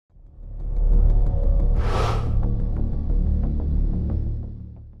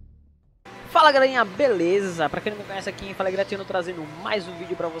Fala galerinha, beleza? Pra quem não me conhece aqui, fala Gratianno trazendo mais um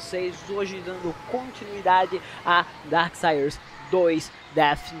vídeo pra vocês. Hoje dando continuidade a Darksiders 2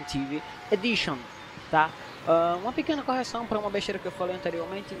 Definitive Edition, tá? Uma pequena correção para uma besteira que eu falei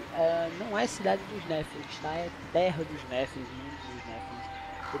anteriormente. Não é cidade dos Néfilins, tá? É terra dos Néfilins, mundo dos Néfilins.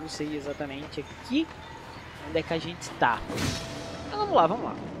 Eu não sei exatamente aqui onde é que a gente tá. Mas vamos lá, vamos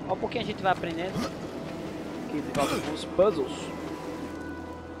lá. Ao pouquinho a gente vai aprendendo. Aqui de volta com os puzzles.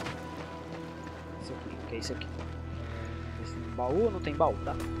 O que é isso aqui? Esse tem um baú, não tem baú,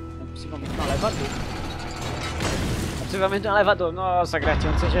 tá? É possivelmente um elevador. É possivelmente um elevador. Nossa,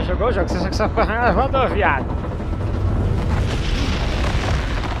 Gratianno, você já jogou o jogo? Você só que só faz um elevador, viado.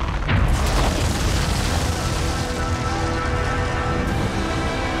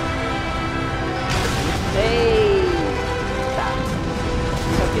 Eita!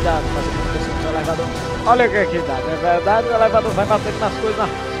 Isso aqui dá pra fazer uma pessoa no elevador. Olha o que aqui dá. Na verdade, o elevador vai batendo nas coisas, na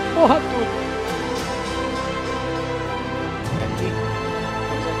porra tudo.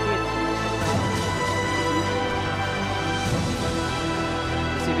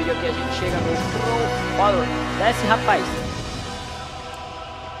 Esse vídeo aqui a gente chega no Crowfather. Desce, rapaz.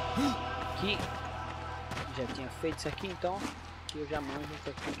 Aqui já tinha feito isso aqui, então aqui eu já manjo o que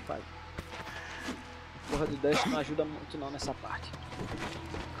a gente faz. Porra do Dust não ajuda muito não nessa parte.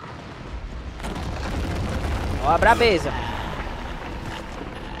 Ó a brabeza.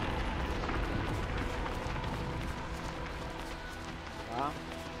 Tá.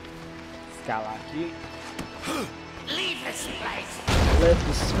 Escalar aqui. Leave this place. Leave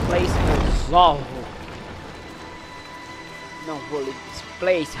this place, resolvo. Não vou leave this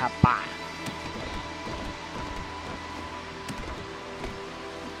place, rapaz.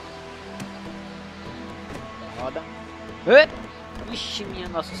 Roda. Ixi, minha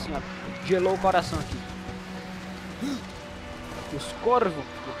nossa senhora. Gelou o coração aqui. Os corvos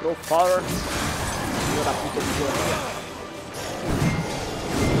do Crowfather. Filho da puta de geologia.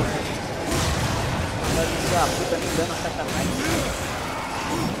 A puta me dando sacanagem.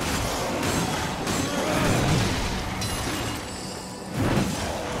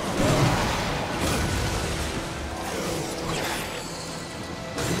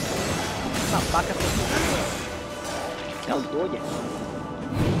 Essa faca que é o doido.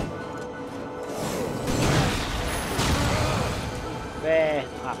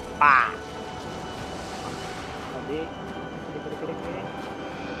 Inferno, rapaz. Cadê?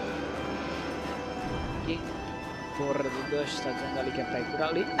 Aqui. Porra do Dust, tá dizendo ali que é pra ir por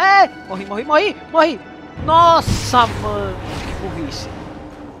ali. É! Morri! Nossa, mano, que burrice.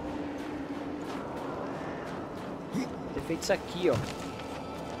 Ter feito isso aqui, ó.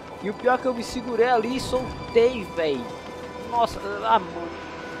 E o pior é que eu me segurei ali e soltei, velho. Nossa, mano.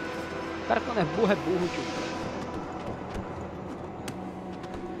 O cara quando é burro, tio.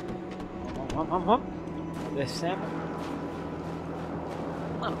 Vamos. Descemos.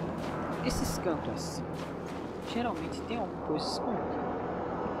 Mano, esses cantos assim, geralmente tem alguma coisa escondida.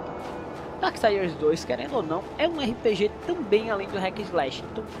 Darksiders 2, querendo ou não, é um RPG também além do hack and slash.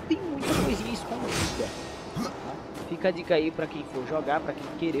 Então tem muita coisinha escondida. Tá? Fica a dica aí pra quem for jogar, pra quem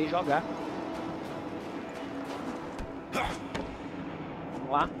querer jogar.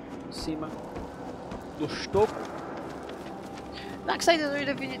 Vamos lá, em cima do estoco. Darksiders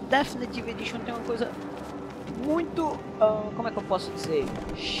 2 Definitive Edition tem uma coisa muito, como é que eu posso dizer,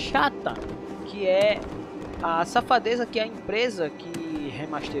 chata, que é a safadeza que a empresa que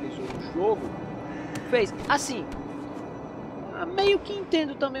remasterizou o jogo fez. Assim, meio que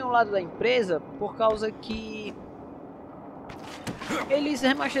entendo também o lado da empresa, por causa que eles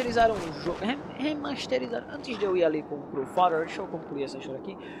remasterizaram o jogo. Antes de eu ir ali com o Crowfather, deixa eu concluir essa história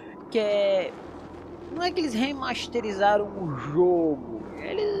aqui, que é... Não é que eles remasterizaram o jogo,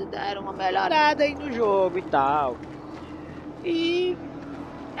 eles deram uma melhorada aí no jogo e tal. E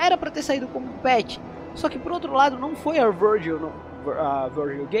era pra ter saído como patch. Só que por outro lado não foi a Virgil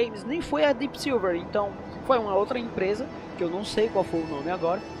Games, nem foi a Deep Silver. Então foi uma outra empresa, que eu não sei qual foi o nome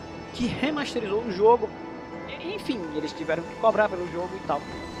agora, que remasterizou o jogo. Enfim, eles tiveram que cobrar pelo jogo e tal.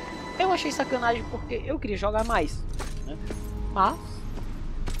 Eu achei sacanagem porque eu queria jogar mais, né? Mas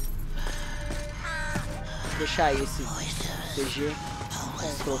deixar esse CG com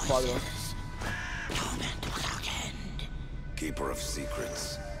o Crowfather. Keeper of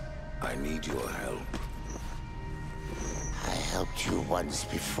secrets, I need your help. I helped you once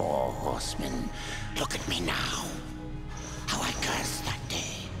before, horseman. Look at me now. How I cursed that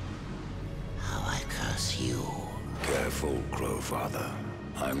day. How I curse you. Careful, Crowfather.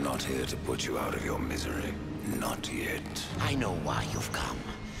 I'm not here to put you out of your misery. Not yet. I know why you've come.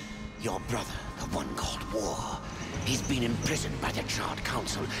 Your brother, the one called War, He's been imprisoned by the Charred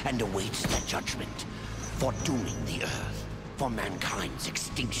Council and awaits their judgment for dooming the Earth, for mankind's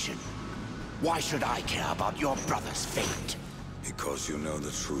extinction. Why should I care about your brother's fate? Because you know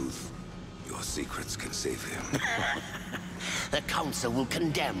the truth. Your secrets can save him. The Council will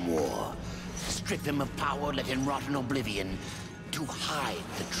condemn war. Strip him of power, let him rot in oblivion, to hide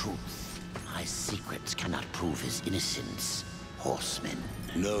the truth. My secrets cannot prove his innocence, horsemen.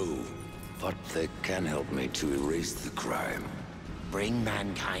 No, but they can help me to erase the crime. Bring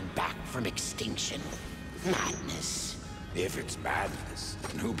mankind back from extinction. Madness. If it's madness,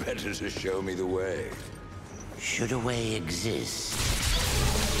 then who better to show me the way? Should a way exist,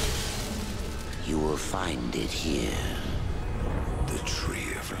 you will find it here. The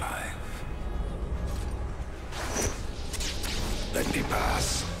Tree of Life. Let me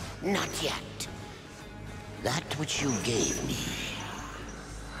pass. Not yet. That which you gave me,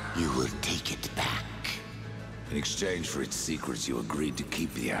 you will take it back. In exchange for its secrets, you agreed to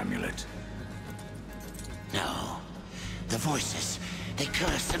keep the amulet. No. The voices, they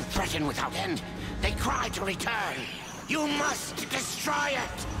curse and threaten without end. They cry to return. You must destroy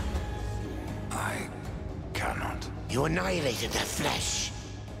it! I cannot. You annihilated their flesh.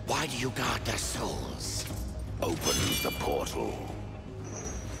 Why do you guard their souls? Open the portal.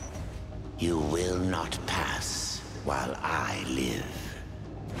 You will not pass while I live.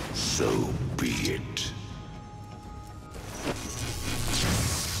 So be it.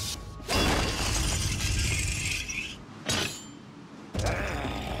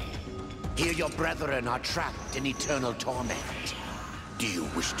 Here your brethren are trapped in eternal torment. Do you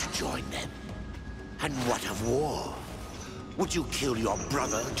wish to join them? And what of war? Would you kill your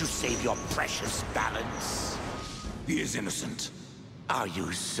brother to save your precious balance? He is innocent. Are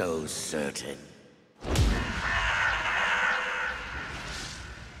you so certain?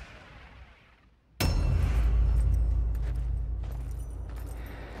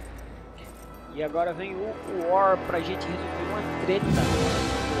 E agora vem o War pra gente resolver uma treta.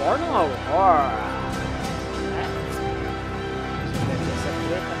 War não, War. Resolver essa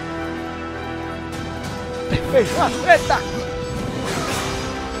treta. Fechou a treta!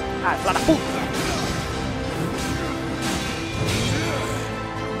 Ah, filha da puta!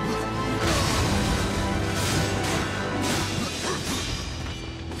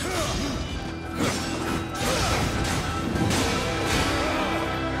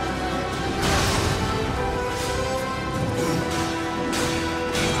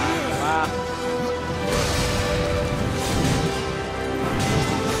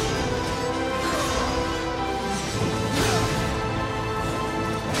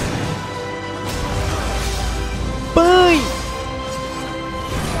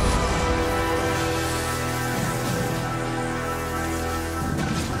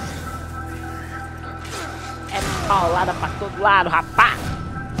 Paulada pra todo lado, rapá!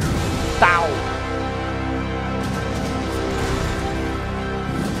 Tal!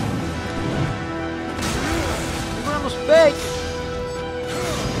 Segura nos peitos!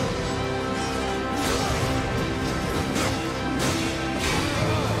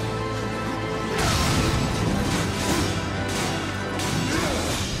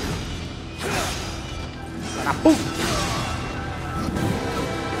 Na puta!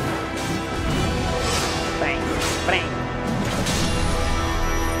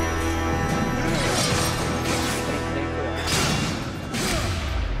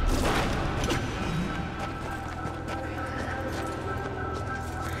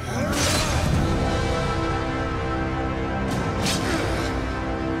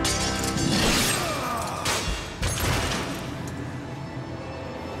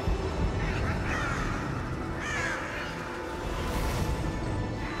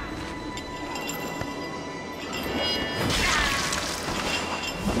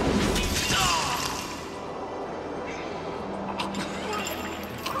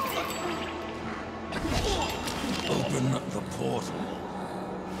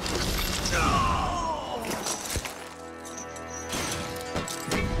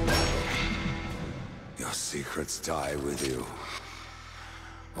 Secrets die with you,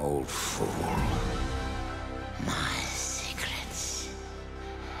 old fool. My secrets,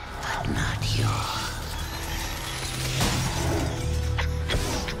 but not yours.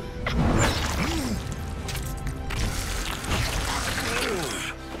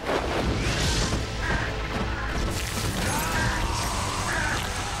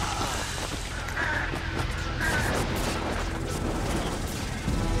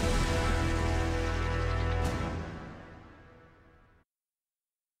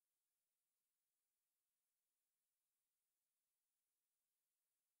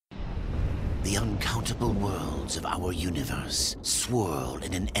 The uncountable worlds of our universe swirl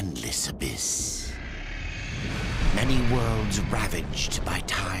in an endless abyss. Many worlds ravaged by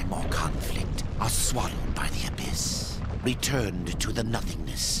time or conflict are swallowed by the abyss, returned to the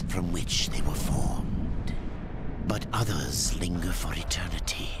nothingness from which they were formed. But others linger for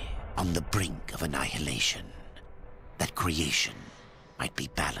eternity on the brink of annihilation, that creation might be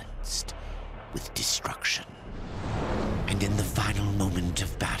balanced with destruction. And in the final moment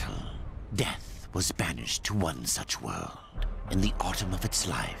of battle, death was banished to one such world in the autumn of its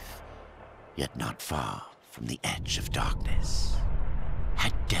life, yet not far from the edge of darkness.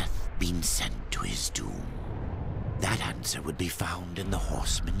 Had death been sent to his doom, that answer would be found in the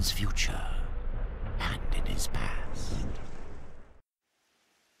horseman's future and in his past.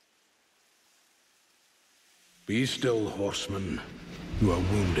 Be still, horseman. You are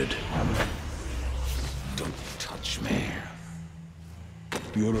wounded. Don't touch me.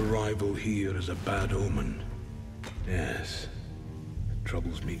 Your arrival here is a bad omen. Yes, it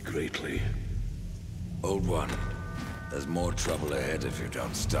troubles me greatly. Old one, there's more trouble ahead if you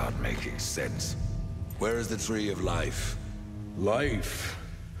don't start making sense. Where is the tree of life? Life?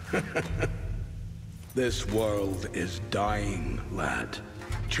 This world is dying, lad.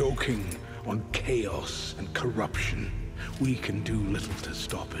 Choking on chaos and corruption. We can do little to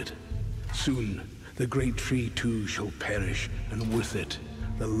stop it. Soon, the great tree too shall perish, and with it,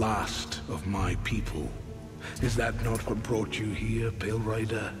 the last of my people. Is that not what brought you here, Pale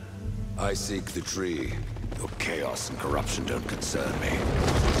Rider? I seek the tree. Your chaos and corruption don't concern me.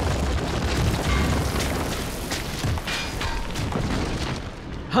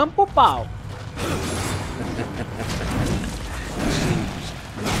 Rampa o pau. Seems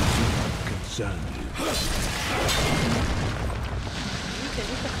that concern you.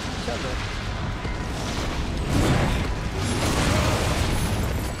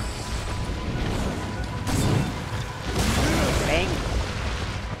 Bem.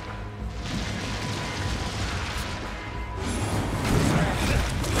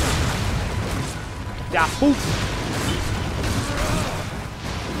 Já puf.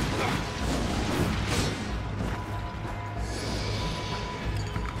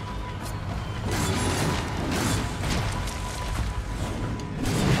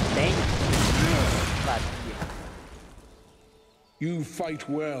 You fight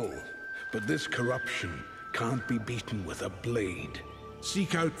well, but this corruption can't be beaten with a blade.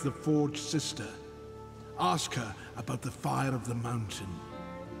 Seek out the Forged Sister. Ask her about the fire of the mountain.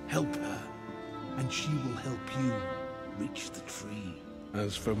 Help her, and she will help you reach the tree.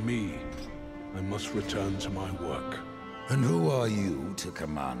 As for me, I must return to my work. And who are you to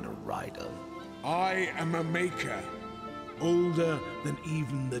command a rider? I am a maker, older than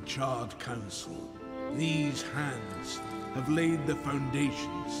even the Charred Council. These hands have laid the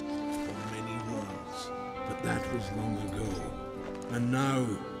foundations for many worlds, but that was long ago. And now,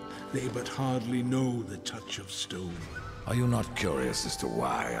 they but hardly know the touch of stone. Are you not curious as to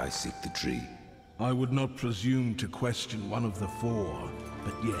why I seek the tree? I would not presume to question one of the four,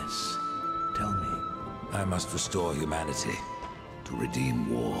 but yes, tell me. I must restore humanity, to redeem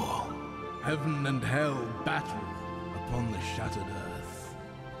war. Heaven and hell battle upon the shattered earth.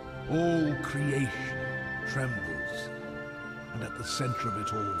 All creation trembles. And at the center of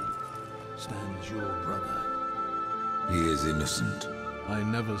it all stands your brother. He is innocent. I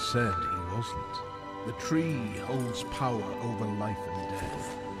never said he wasn't. The tree holds power over life and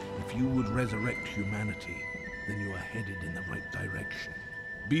death. If you would resurrect humanity, then you are headed in the right direction.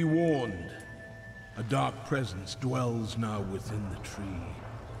 Be warned. A dark presence dwells now within the tree,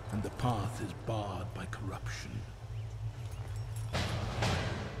 and the path is barred by corruption.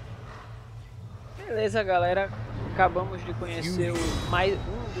 Beleza, galera. Acabamos de conhecer um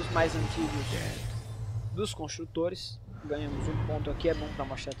dos mais antigos dos construtores. Ganhamos um ponto aqui, é bom para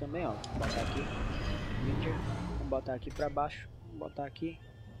mostrar também, ó. Vou botar aqui, vídeo, vamos botar aqui para baixo, vamos botar aqui,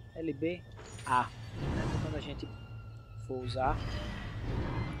 LB, A. Quando a gente for usar,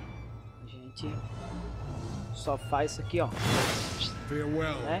 a gente só faz isso aqui, ó.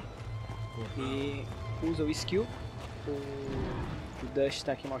 Né? E usa o skill. O Dust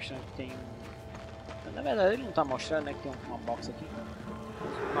está aqui mostrando que tem um... Na verdade ele não tá mostrando, né, que tem uma box aqui.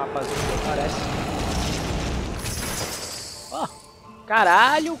 Um mapazinho que aparece. Ó, oh,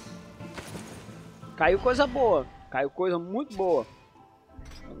 caralho! Caiu coisa boa. Caiu coisa muito boa.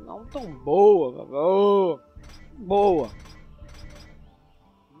 Não tão boa, boa. Boa.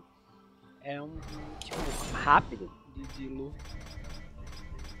 É um tipo rápido de luta.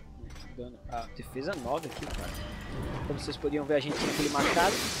 A defesa 9 aqui, cara. Como vocês podiam ver, a gente tinha aquele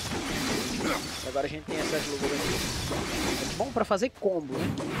machado. E agora a gente tem essas luvas aqui. É bom pra fazer combo, né?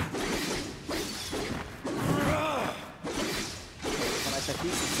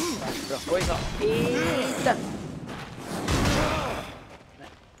 aqui pra coisa, ó. Eita!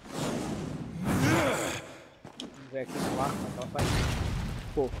 Vamos ver aqui no ar como é que ela faz.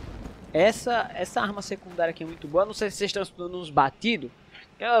 Pô, essa arma secundária aqui é muito boa. Não sei se vocês estão estudando uns batidos.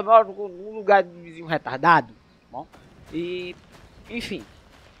 Eu moro num lugar de vizinho retardado. Bom, e enfim.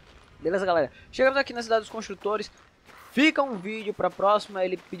 Beleza, galera? Chegamos aqui na cidade dos construtores. Fica um vídeo pra próxima.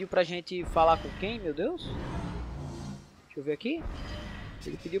 Ele pediu pra gente falar com quem, meu Deus? Deixa eu ver aqui.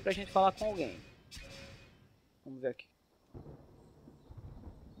 Ele pediu pra gente falar com alguém. Vamos ver aqui.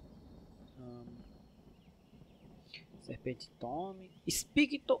 Serpente Tome.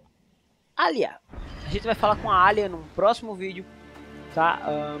 Espírito Alia. A gente vai falar com a Alia num próximo vídeo. Tá?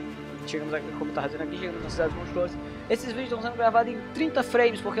 Chegamos aqui, como tá dizendo aqui, chegamos na cidade dos construtores. Esses vídeos estão sendo gravados em 30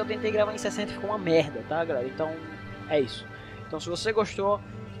 frames, porque eu tentei gravar em 60 e ficou uma merda, tá, galera? Então, é isso. Então, se você gostou,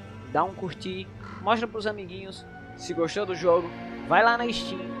 dá um curtir, mostra pros amiguinhos. Se gostou do jogo, vai lá na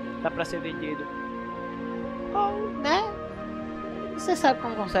Steam, tá pra ser vendido. Ou, né? Você sabe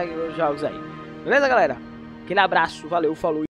como consegue os jogos aí. Beleza, galera? Aquele abraço, valeu, falou.